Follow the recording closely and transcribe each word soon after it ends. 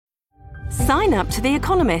Sign up to The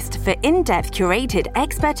Economist for in-depth curated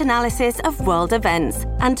expert analysis of world events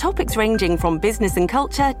and topics ranging from business and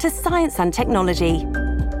culture to science and technology.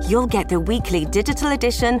 You'll get the weekly digital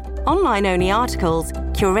edition, online-only articles,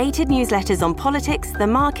 curated newsletters on politics, the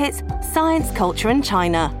markets, science, culture, and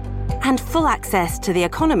China, and full access to The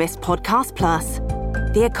Economist Podcast Plus.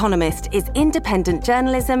 The Economist is independent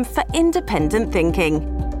journalism for independent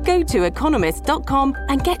thinking. Go to economist.com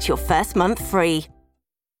and get your first month free.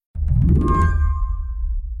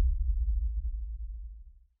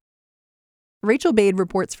 Rachel Bade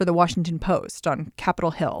reports for The Washington Post on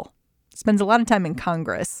Capitol Hill, spends a lot of time in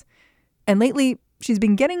Congress, and lately she's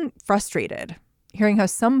been getting frustrated hearing how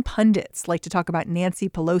some pundits like to talk about Nancy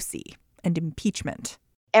Pelosi and impeachment.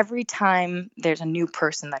 Every time there's a new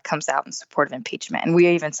person that comes out in support of impeachment, and we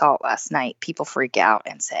even saw it last night, people freak out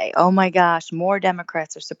and say, oh my gosh, more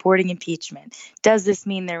Democrats are supporting impeachment. Does this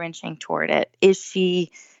mean they're inching toward it? Is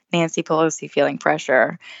she, Nancy Pelosi, feeling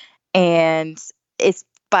pressure? And it's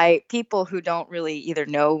by people who don't really either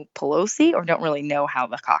know Pelosi or don't really know how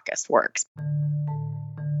the caucus works.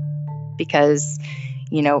 Because,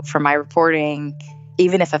 you know, from my reporting,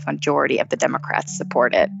 even if a majority of the Democrats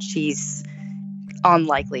support it, she's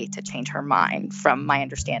unlikely to change her mind from my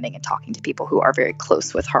understanding and talking to people who are very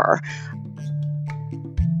close with her.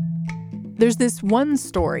 There's this one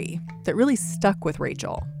story that really stuck with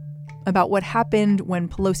Rachel about what happened when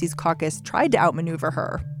Pelosi's caucus tried to outmaneuver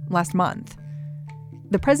her last month.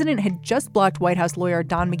 The president had just blocked White House lawyer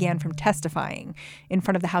Don McGahn from testifying in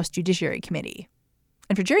front of the House Judiciary Committee.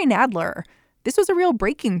 And for Jerry Nadler, this was a real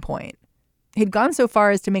breaking point. He'd gone so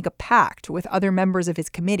far as to make a pact with other members of his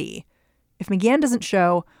committee. If McGahn doesn't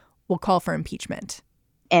show, we'll call for impeachment.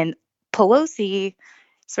 And Pelosi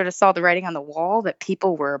sort of saw the writing on the wall that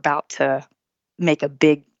people were about to make a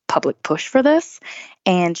big public push for this.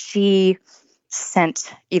 And she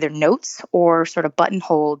sent either notes or sort of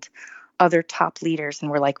buttonholed other top leaders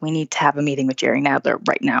and were like, we need to have a meeting with Jerry Nadler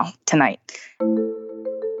right now, tonight.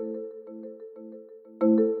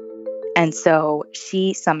 And so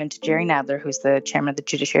she summoned Jerry Nadler, who's the chairman of the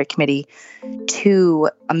Judiciary Committee,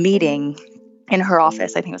 to a meeting in her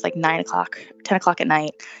office. I think it was like 9 o'clock, 10 o'clock at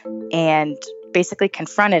night, and basically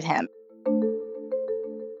confronted him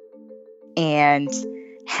and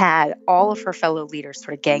had all of her fellow leaders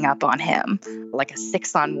sort of gang up on him, like a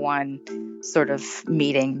 6-on-1 sort of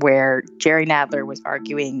meeting where Jerry Nadler was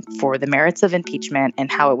arguing for the merits of impeachment and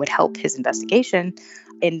how it would help his investigation.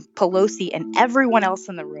 And Pelosi and everyone else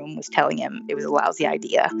in the room was telling him it was a lousy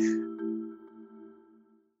idea.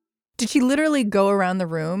 Did she literally go around the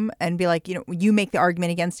room and be like, you know, you make the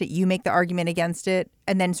argument against it, you make the argument against it,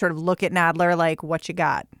 and then sort of look at Nadler like, what you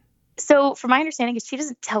got? So from my understanding is she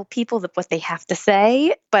doesn't tell people that what they have to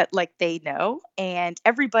say, but like they know. And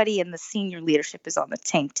everybody in the senior leadership is on the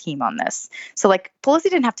same team on this. So like Pelosi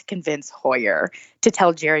didn't have to convince Hoyer to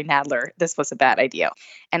tell Jerry Nadler this was a bad idea.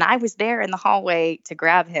 And I was there in the hallway to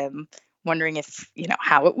grab him, wondering if, you know,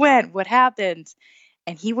 how it went, what happened.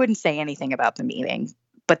 And he wouldn't say anything about the meeting.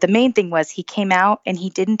 But the main thing was he came out and he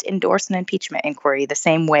didn't endorse an impeachment inquiry the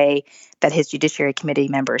same way that his Judiciary Committee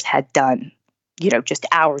members had done, you know, just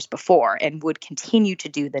hours before and would continue to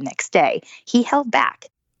do the next day. He held back.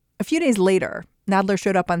 A few days later, Nadler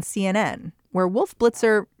showed up on CNN, where Wolf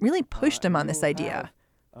Blitzer really pushed him on this idea.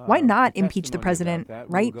 Why not impeach the president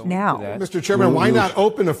right now? Mr. Chairman, why not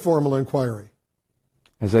open a formal inquiry?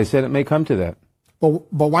 As I said, it may come to that.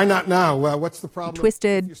 But why not now? What's the problem? He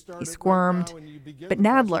twisted, he squirmed, but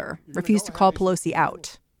Nadler refused to call Pelosi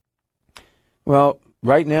out. Well,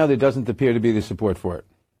 right now there doesn't appear to be the support for it.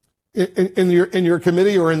 In your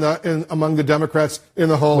committee or among the Democrats in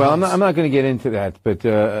the whole Well, House? I'm not going to get into that, but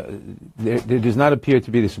there does not appear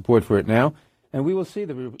to be the support for it now. And we will see.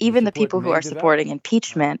 Even the people who are supporting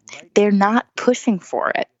impeachment, they're not pushing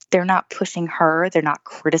for it. They're not pushing her. They're not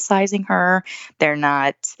criticizing her. They're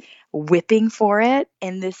not whipping for it.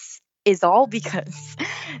 And this is all because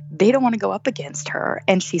they don't want to go up against her.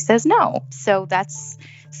 And she says no. So that's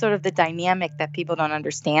sort of the dynamic that people don't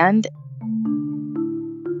understand.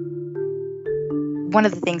 One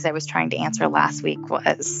of the things I was trying to answer last week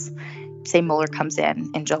was, say Mueller comes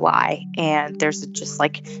in July and there's just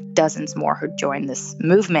like dozens more who join this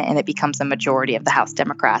movement and it becomes a majority of the House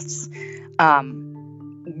Democrats.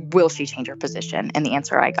 Will she change her position? And the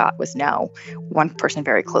answer I got was no. One person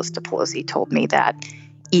very close to Pelosi told me that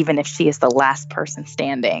even if she is the last person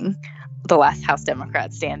standing, the last House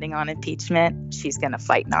Democrat standing on impeachment, she's going to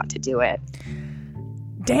fight not to do it.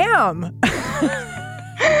 Damn.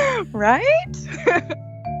 Right?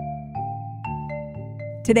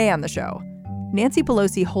 Today on the show, Nancy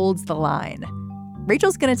Pelosi holds the line.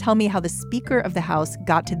 Rachel's going to tell me how the Speaker of the House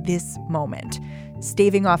got to this moment,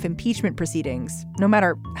 staving off impeachment proceedings, no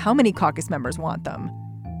matter how many caucus members want them.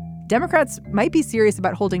 Democrats might be serious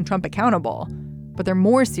about holding Trump accountable, but they're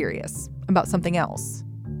more serious about something else,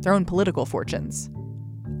 their own political fortunes.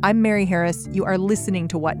 I'm Mary Harris. You are listening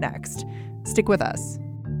to What Next? Stick with us.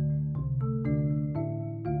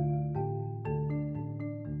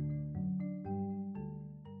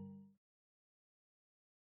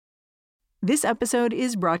 This episode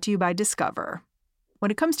is brought to you by Discover. When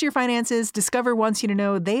it comes to your finances, Discover wants you to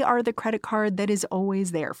know they are the credit card that is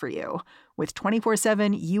always there for you. With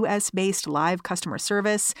 24/7 U.S.-based live customer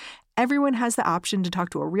service, everyone has the option to talk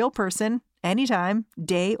to a real person anytime,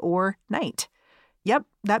 day or night. Yep,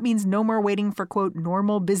 that means no more waiting for, quote,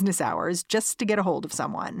 normal business hours just to get a hold of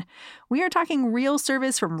someone. We are talking real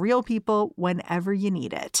service from real people whenever you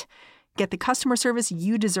need it. Get the customer service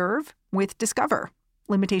you deserve with Discover.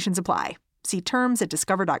 Limitations apply. See terms at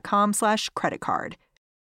discover.com/creditcard.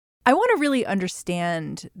 I want to really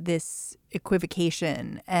understand this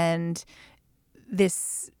equivocation and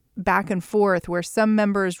this back and forth where some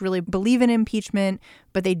members really believe in impeachment,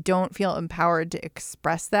 but they don't feel empowered to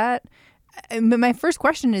express that. But my first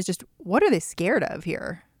question is just, what are they scared of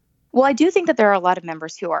here? Well, I do think that there are a lot of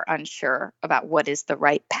members who are unsure about what is the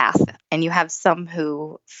right path. And you have some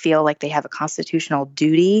who feel like they have a constitutional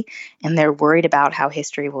duty and they're worried about how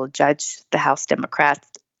history will judge the House Democrats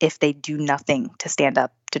if they do nothing to stand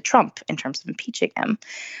up to Trump in terms of impeaching him.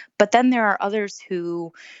 But then there are others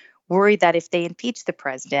who worry that if they impeach the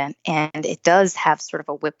president and it does have sort of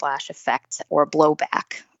a whiplash effect or a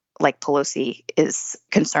blowback, like Pelosi is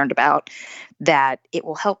concerned about, that it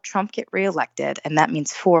will help Trump get reelected. And that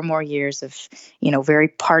means 4 more years of, very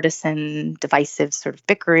partisan, divisive sort of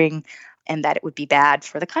bickering, and that it would be bad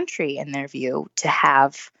for the country, in their view, to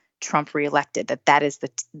have Trump reelected, that is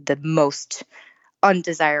the most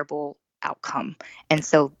undesirable outcome. And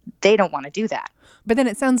so they don't want to do that. But then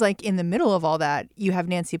it sounds like in the middle of all that, you have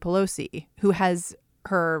Nancy Pelosi, who has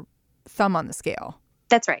her thumb on the scale.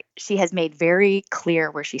 That's right. She has made very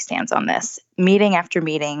clear where she stands on this. Meeting after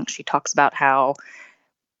meeting, she talks about how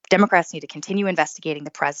Democrats need to continue investigating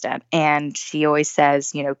the president. And she always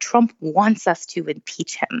says, Trump wants us to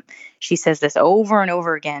impeach him. She says this over and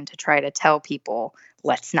over again to try to tell people,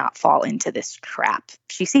 let's not fall into this trap.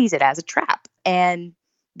 She sees it as a trap. And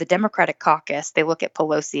the Democratic caucus, they look at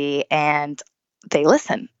Pelosi and they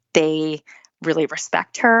listen. They really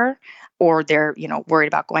respect her, or they're, worried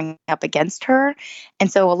about going up against her.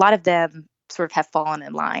 And so a lot of them sort of have fallen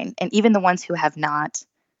in line. And even the ones who have not,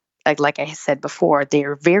 like I said before,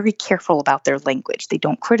 they're very careful about their language. They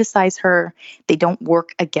don't criticize her. They don't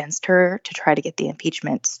work against her to try to get the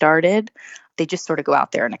impeachment started. They just sort of go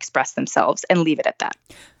out there and express themselves and leave it at that.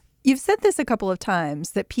 You've said this a couple of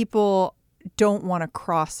times, that people don't want to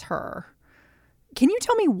cross her. Can you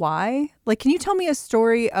tell me why? Can you tell me a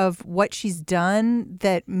story of what she's done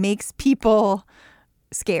that makes people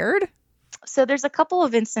scared? So there's a couple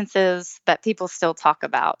of instances that people still talk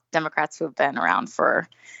about, Democrats who have been around for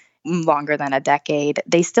longer than a decade.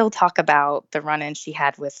 They still talk about the run-in she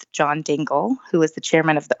had with John Dingell, who was the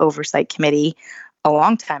chairman of the Oversight Committee a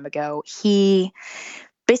long time ago. He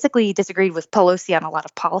basically disagreed with Pelosi on a lot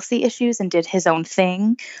of policy issues and did his own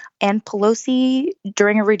thing. And Pelosi,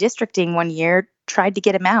 during a redistricting one year, tried to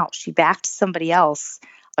get him out. She backed somebody else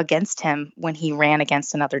against him when he ran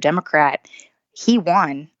against another Democrat. He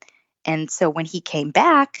won. And so when he came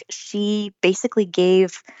back, she basically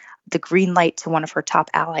gave the green light to one of her top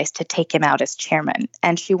allies to take him out as chairman.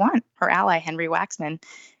 And she won. Her ally, Henry Waxman,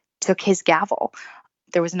 took his gavel.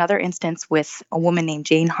 There was another instance with a woman named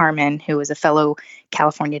Jane Harman, who was a fellow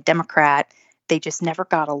California Democrat. They just never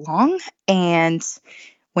got along. And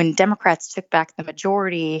when Democrats took back the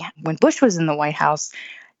majority, when Bush was in the White House,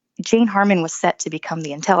 Jane Harman was set to become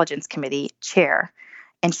the Intelligence Committee chair.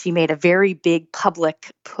 And she made a very big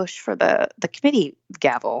public push for the committee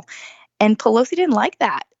gavel. And Pelosi didn't like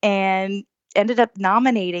that and ended up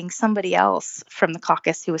nominating somebody else from the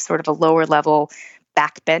caucus who was sort of a lower level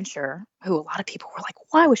backbencher, who a lot of people were like,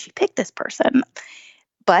 why would she pick this person?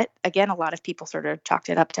 But again, a lot of people sort of chalked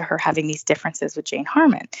it up to her having these differences with Jane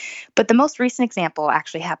Harman. But the most recent example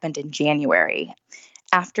actually happened in January.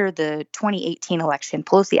 After the 2018 election,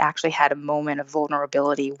 Pelosi actually had a moment of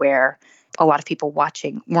vulnerability where a lot of people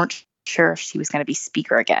watching weren't sure if she was going to be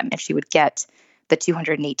speaker again, if she would get the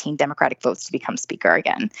 218 Democratic votes to become speaker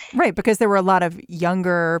again. Right, because there were a lot of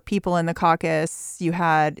younger people in the caucus. You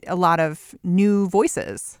had a lot of new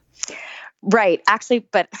voices. Right. Actually,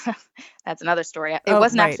 but that's another story. It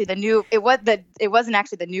wasn't right. actually it wasn't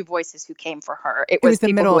actually the new voices who came for her. It was was the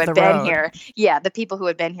people middle who of had the been road. here. Yeah, the people who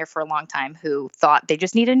had been here for a long time who thought they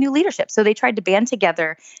just needed new leadership. So they tried to band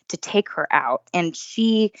together to take her out. And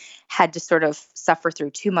she had to sort of suffer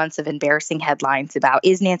through 2 months of embarrassing headlines about,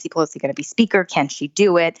 is Nancy Pelosi going to be speaker? Can she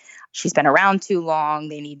do it? She's been around too long.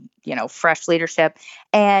 They need, fresh leadership.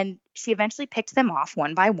 And she eventually picked them off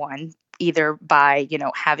one by one, either by,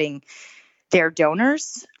 having their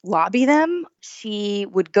donors lobby them. She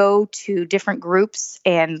would go to different groups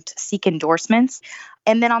and seek endorsements.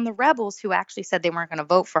 And then on the rebels who actually said they weren't going to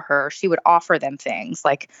vote for her, she would offer them things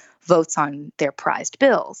like votes on their prized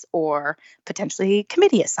bills or potentially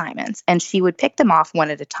committee assignments. And she would pick them off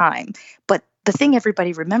one at a time. But the thing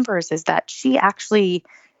everybody remembers is that she actually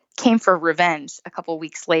came for revenge a couple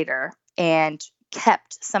weeks later and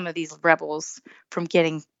kept some of these rebels from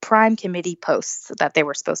getting prime committee posts that they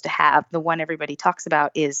were supposed to have. The one everybody talks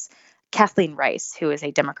about is Kathleen Rice, who is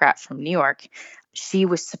a Democrat from New York. She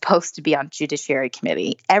was supposed to be on Judiciary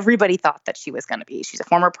Committee. Everybody thought that she was going to be. She's a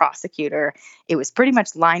former prosecutor. It was pretty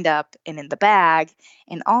much lined up and in the bag.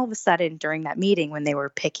 And all of a sudden, during that meeting, when they were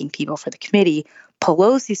picking people for the committee,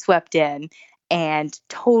 Pelosi swept in and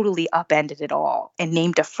totally upended it all and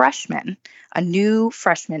named a new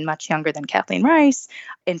freshman, much younger than Kathleen Rice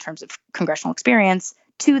in terms of congressional experience,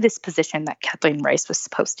 to this position that Kathleen Rice was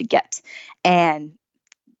supposed to get. And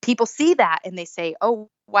people see that and they say, oh,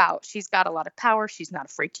 wow, she's got a lot of power. She's not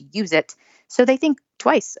afraid to use it. So they think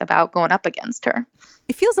twice about going up against her.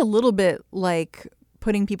 It feels a little bit like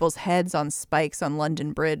putting people's heads on spikes on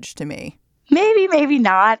London Bridge to me. Maybe, maybe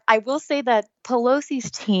not. I will say that Pelosi's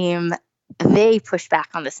team, they push back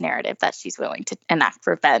on this narrative that she's willing to enact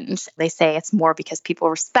revenge. They say it's more because people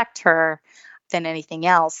respect her than anything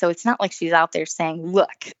else. So it's not like she's out there saying, look,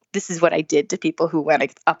 this is what I did to people who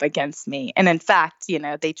went up against me. And in fact,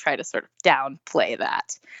 they try to sort of downplay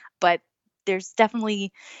that. But there's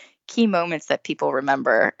definitely key moments that people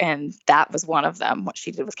remember. And that was one of them. What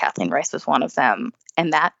she did with Kathleen Rice was one of them.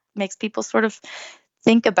 And that makes people sort of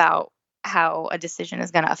think about how a decision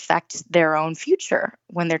is going to affect their own future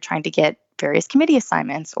when they're trying to get various committee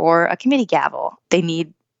assignments or a committee gavel. They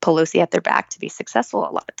need Pelosi at their back to be successful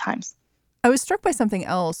a lot of times. I was struck by something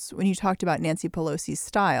else when you talked about Nancy Pelosi's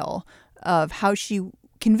style of how she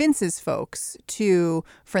convinces folks to,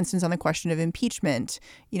 for instance, on the question of impeachment,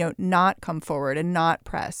 not come forward and not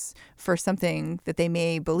press for something that they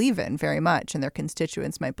may believe in very much and their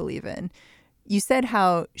constituents might believe in. You said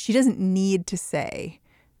how she doesn't need to say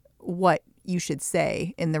what you should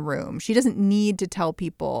say in the room. She doesn't need to tell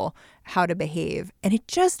people how to behave. And it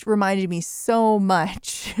just reminded me so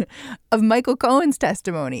much of Michael Cohen's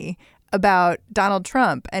testimony about Donald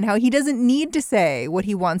Trump and how he doesn't need to say what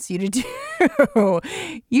he wants you to do.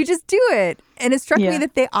 You just do it. And it struck me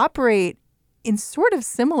that they operate in sort of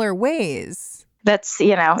similar ways. That's,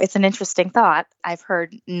 it's an interesting thought. I've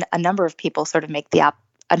heard a number of people sort of make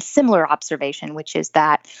a similar observation, which is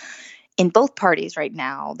that in both parties right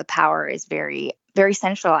now, the power is very, very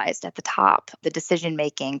centralized at the top. The decision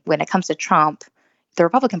making when it comes to Trump, the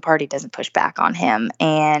Republican Party doesn't push back on him.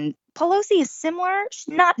 And Pelosi is similar.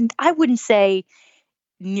 I wouldn't say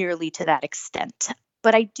nearly to that extent.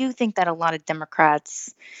 But I do think that a lot of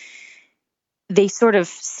Democrats, they sort of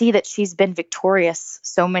see that she's been victorious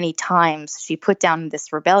so many times. She put down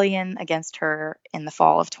this rebellion against her in the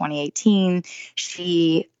fall of 2018.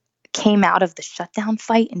 She came out of the shutdown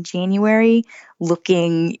fight in January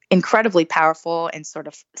looking incredibly powerful and sort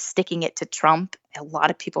of sticking it to Trump. A lot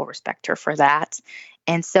of people respect her for that.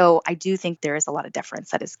 And so I do think there is a lot of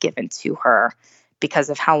deference that is given to her because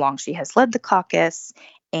of how long she has led the caucus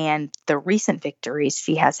and the recent victories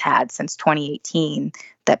she has had since 2018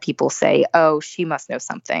 that people say, oh, she must know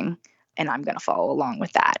something, and I'm going to follow along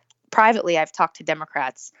with that. Privately, I've talked to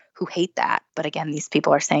Democrats who hate that. But again, these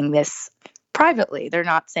people are saying this privately. They're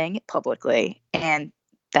not saying it publicly. And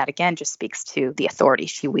that, again, just speaks to the authority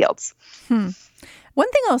she wields. One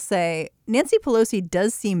thing I'll say, Nancy Pelosi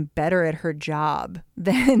does seem better at her job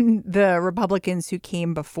than the Republicans who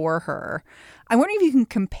came before her. I wonder if you can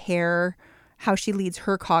compare how she leads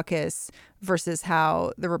her caucus versus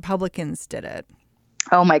how the Republicans did it.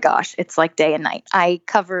 Oh, my gosh. It's like day and night. I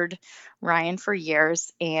covered Ryan for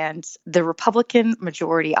years, and the Republican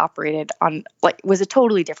majority operated on was a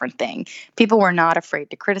totally different thing. People were not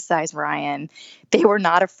afraid to criticize Ryan. They were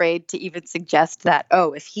not afraid to even suggest that,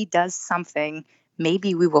 oh, if he does something,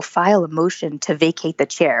 maybe we will file a motion to vacate the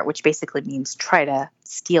chair, which basically means try to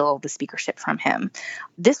steal the speakership from him.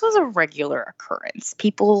 This was a regular occurrence.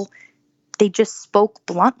 People they just spoke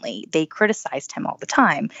bluntly. They criticized him all the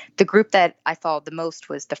time. The group that I followed the most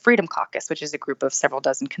was the Freedom Caucus, which is a group of several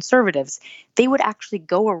dozen conservatives. They would actually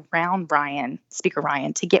go around Speaker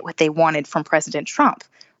Ryan, to get what they wanted from President Trump.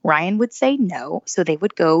 Ryan would say no, so they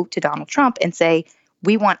would go to Donald Trump and say,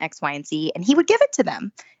 we want X, Y, and Z, and he would give it to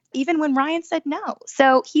them, even when Ryan said no.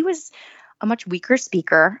 So he was a much weaker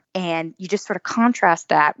speaker, and you just sort of contrast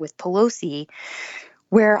that with Pelosi,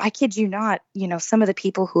 where, I kid you not, some of the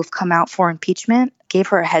people who have come out for impeachment gave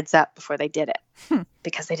her a heads up before they did it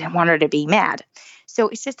because they didn't want her to be mad. So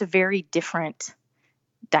it's just a very different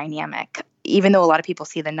dynamic. Even though a lot of people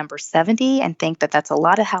see the number 70 and think that that's a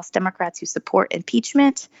lot of House Democrats who support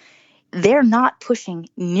impeachment, they're not pushing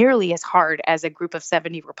nearly as hard as a group of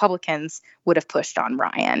 70 Republicans would have pushed on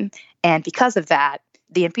Ryan. And because of that,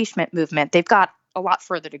 the impeachment movement, they've got a lot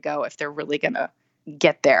further to go if they're really going to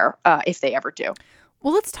get there, if they ever do.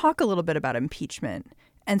 Well, let's talk a little bit about impeachment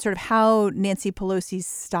and sort of how Nancy Pelosi's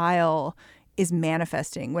style is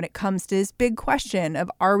manifesting when it comes to this big question of,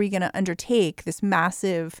 are we going to undertake this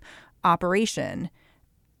massive operation?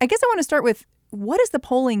 I guess I want to start with, what does the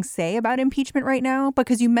polling say about impeachment right now?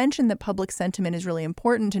 Because you mentioned that public sentiment is really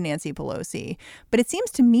important to Nancy Pelosi, but it seems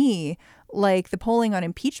to me like the polling on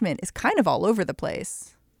impeachment is kind of all over the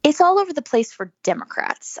place. It's all over the place for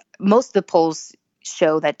Democrats. Most of the polls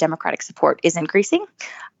show that Democratic support is increasing.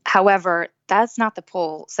 However, that's not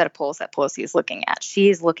the set of polls that Pelosi is looking at.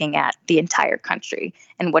 She is looking at the entire country.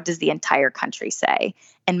 And what does the entire country say?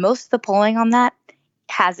 And most of the polling on that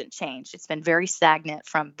hasn't changed. It's been very stagnant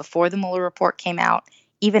from before the Mueller report came out,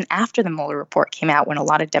 even after the Mueller report came out, when a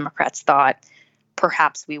lot of Democrats thought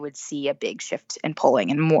perhaps we would see a big shift in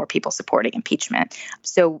polling and more people supporting impeachment.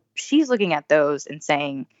 So she's looking at those and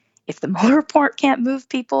saying, if the Mueller report can't move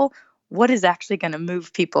people, what is actually going to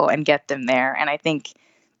move people and get them there? And I think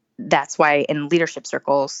that's why in leadership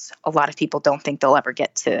circles, a lot of people don't think they'll ever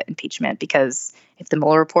get to impeachment, because if the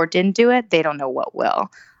Mueller report didn't do it, they don't know what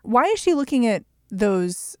will. Why is she looking at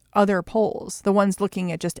those other polls, the ones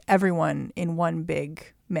looking at just everyone in one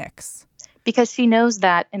big mix? Because she knows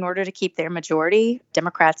that in order to keep their majority,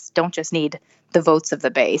 Democrats don't just need the votes of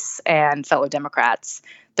the base and fellow Democrats.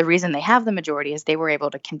 The reason they have the majority is they were able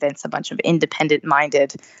to convince a bunch of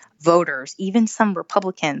independent-minded voters, even some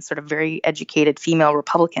Republicans, sort of very educated female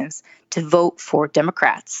Republicans, to vote for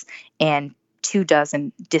Democrats and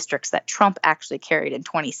 24 districts that Trump actually carried in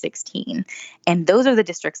 2016. And those are the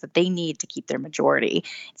districts that they need to keep their majority.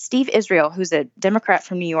 Steve Israel, who's a Democrat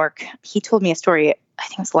from New York, he told me a story, I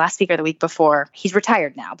think it was last week or the week before. He's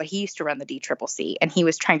retired now, but he used to run the DCCC, and he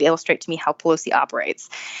was trying to illustrate to me how Pelosi operates.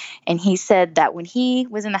 And he said that when he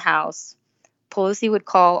was in the House, Pelosi would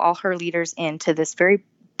call all her leaders into this very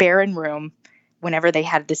barren room whenever they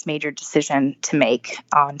had this major decision to make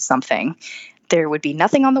on something. There would be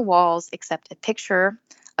nothing on the walls except a picture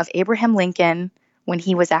of Abraham Lincoln when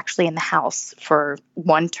he was actually in the House for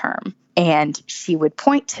one term. And she would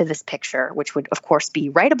point to this picture, which would, of course, be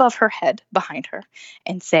right above her head, behind her,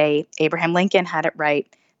 and say, Abraham Lincoln had it right,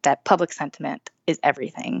 that public sentiment is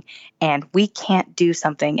everything. And we can't do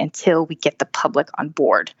something until we get the public on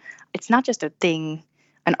board. It's not just an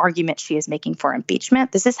argument she is making for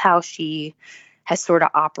impeachment. This is how she has sort of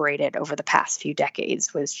operated over the past few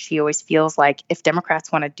decades, was she always feels like if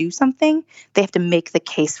Democrats want to do something, they have to make the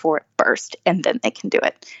case for it first, and then they can do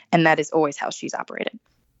it. And that is always how she's operated.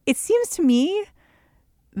 It seems to me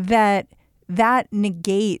that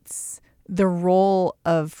negates the role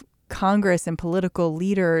of Congress and political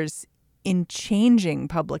leaders in changing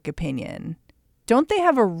public opinion. Don't they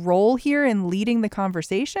have a role here in leading the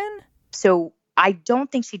conversation? So I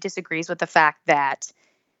don't think she disagrees with the fact that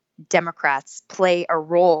Democrats play a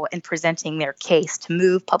role in presenting their case to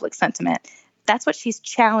move public sentiment. That's what she's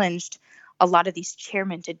challenged a lot of these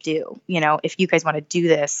chairmen to do. If you guys want to do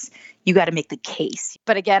this, you got to make the case.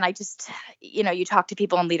 But again, I just, you talk to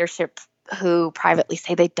people in leadership who privately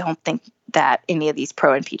say they don't think that any of these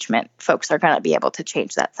pro-impeachment folks are going to be able to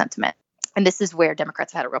change that sentiment. And this is where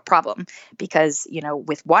Democrats had a real problem because,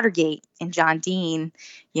 with Watergate and John Dean,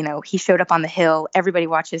 he showed up on the Hill. Everybody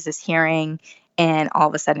watches this hearing. And all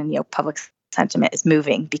of a sudden, public sentiment is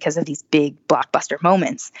moving because of these big blockbuster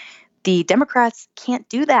moments. The Democrats can't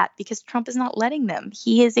do that because Trump is not letting them.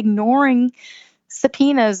 He is ignoring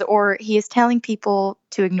subpoenas, or he is telling people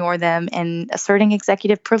to ignore them and asserting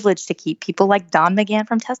executive privilege to keep people like Don McGahn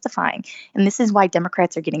from testifying. And this is why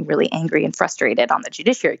Democrats are getting really angry and frustrated on the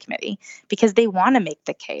Judiciary Committee, because they want to make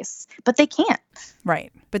the case, but they can't.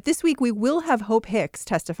 Right. But this week we will have Hope Hicks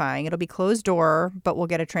testifying. It'll be closed door, but we'll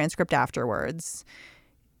get a transcript afterwards.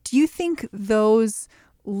 Do you think those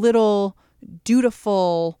little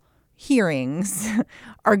dutiful hearings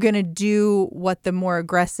are going to do what the more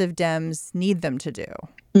aggressive Dems need them to do.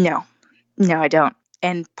 No, I don't.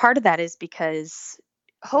 And part of that is because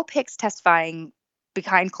Hope Hicks testifying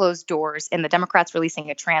behind closed doors and the Democrats releasing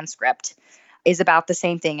a transcript is about the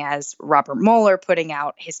same thing as Robert Mueller putting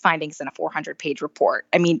out his findings in a 400-page report.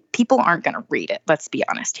 I mean, people aren't going to read it. Let's be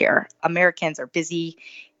honest here. Americans are busy.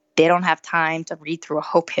 They don't have time to read through a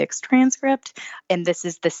Hope Hicks transcript. And this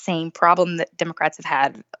is the same problem that Democrats have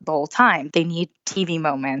had the whole time. They need TV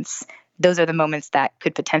moments. Those are the moments that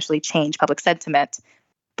could potentially change public sentiment.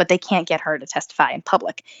 But they can't get her to testify in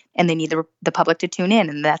public. And they need the public to tune in.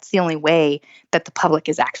 And that's the only way that the public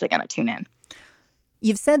is actually going to tune in.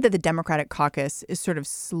 You've said that the Democratic caucus is sort of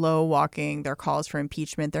slow walking their calls for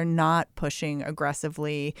impeachment. They're not pushing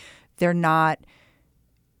aggressively. They're not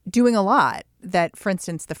doing a lot that, for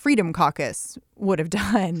instance, the Freedom Caucus would have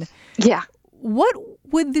done. Yeah. What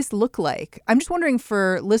would this look like? I'm just wondering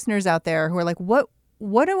for listeners out there who are like, what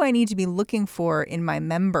do I need to be looking for in my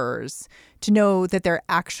members to know that they're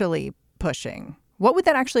actually pushing? What would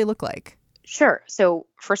that actually look like? Sure. So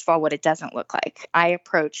first of all, what it doesn't look like. I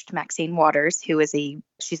approached Maxine Waters,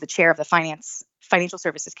 she's the chair of the Financial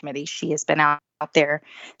Services Committee. She has been out there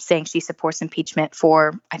saying she supports impeachment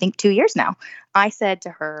for, I think, 2 years now. I said to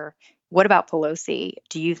her, what about Pelosi?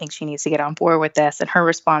 Do you think she needs to get on board with this? And her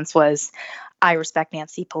response was, I respect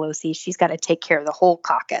Nancy Pelosi. She's got to take care of the whole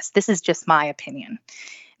caucus. This is just my opinion.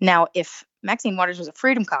 Now, if Maxine Waters was a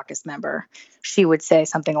Freedom Caucus member, she would say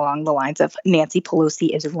something along the lines of, Nancy Pelosi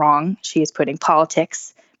is wrong. She is putting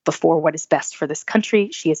politics before what is best for this country.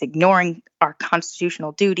 She is ignoring our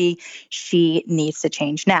constitutional duty. She needs to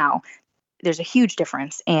change now. There's a huge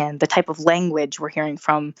difference in the type of language we're hearing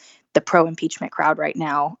from the pro-impeachment crowd right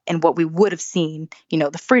now and what we would have seen,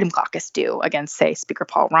 the Freedom Caucus do against, say, Speaker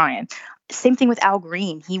Paul Ryan. Same thing with Al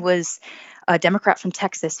Green. He was a Democrat from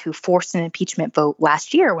Texas who forced an impeachment vote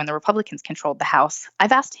last year when the Republicans controlled the House.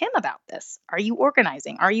 I've asked him about this. Are you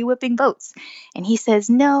organizing? Are you whipping votes? And he says,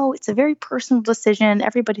 no, it's a very personal decision.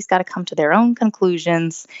 Everybody's got to come to their own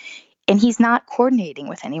conclusions. And he's not coordinating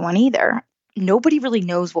with anyone either. Nobody really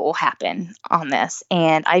knows what will happen on this.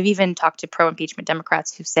 And I've even talked to pro-impeachment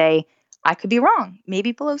Democrats who say, I could be wrong.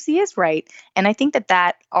 Maybe Pelosi is right. And I think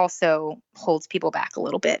that also holds people back a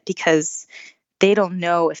little bit because they don't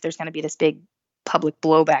know if there's going to be this big public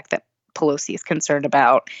blowback that Pelosi is concerned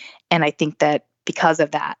about. And I think that because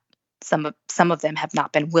of that, some of them have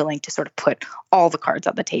not been willing to sort of put all the cards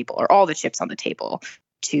on the table or all the chips on the table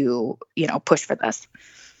to, push for this.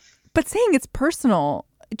 But saying it's personal,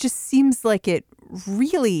 it just seems like it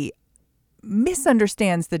really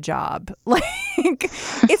misunderstands the job. Like,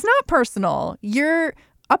 it's not personal. You're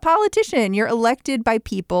a politician. You're elected by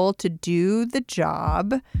people to do the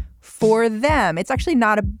job for them. It's actually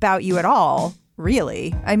not about you at all,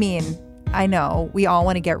 really. I mean, I know we all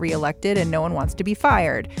want to get reelected and no one wants to be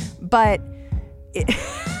fired, but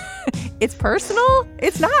it's personal.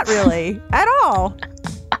 It's not really at all.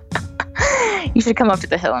 You should come up to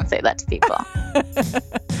the Hill and say that to people.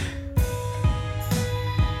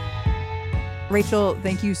 Rachel,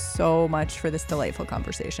 thank you so much for this delightful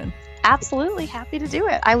conversation. Absolutely. Happy to do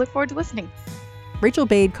it. I look forward to listening. Rachel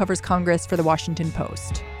Bade covers Congress for The Washington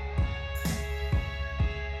Post.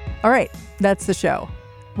 All right, that's the show.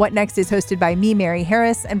 What Next is hosted by me, Mary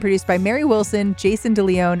Harris, and produced by Mary Wilson, Jason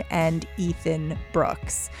DeLeon, and Ethan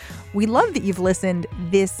Brooks. We love that you've listened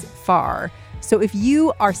this far. So if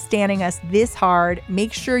you are standing us this hard,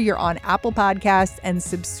 make sure you're on Apple Podcasts and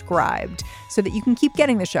subscribed so that you can keep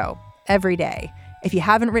getting the show every day. If you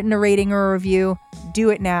haven't written a rating or a review,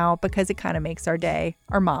 do it now because it kind of makes our day.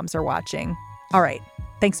 Our moms are watching. All right.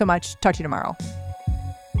 Thanks so much. Talk to you tomorrow.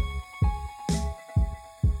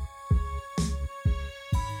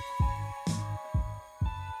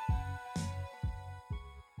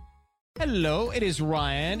 Hello, it is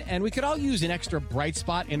Ryan, and we could all use an extra bright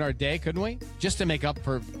spot in our day, couldn't we? Just to make up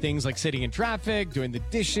for things like sitting in traffic, doing the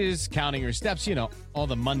dishes, counting your steps, all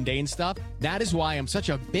the mundane stuff. That is why I'm such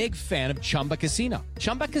a big fan of Chumba Casino.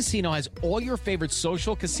 Chumba Casino has all your favorite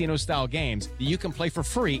social casino-style games that you can play for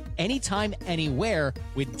free anytime, anywhere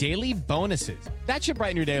with daily bonuses. That should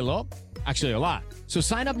brighten your day a little. Actually, a lot. So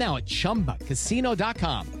sign up now at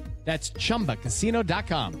ChumbaCasino.com. That's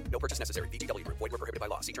ChumbaCasino.com. No purchase necessary. VGW Group. Void where prohibited by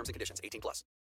law. See terms and conditions. 18+.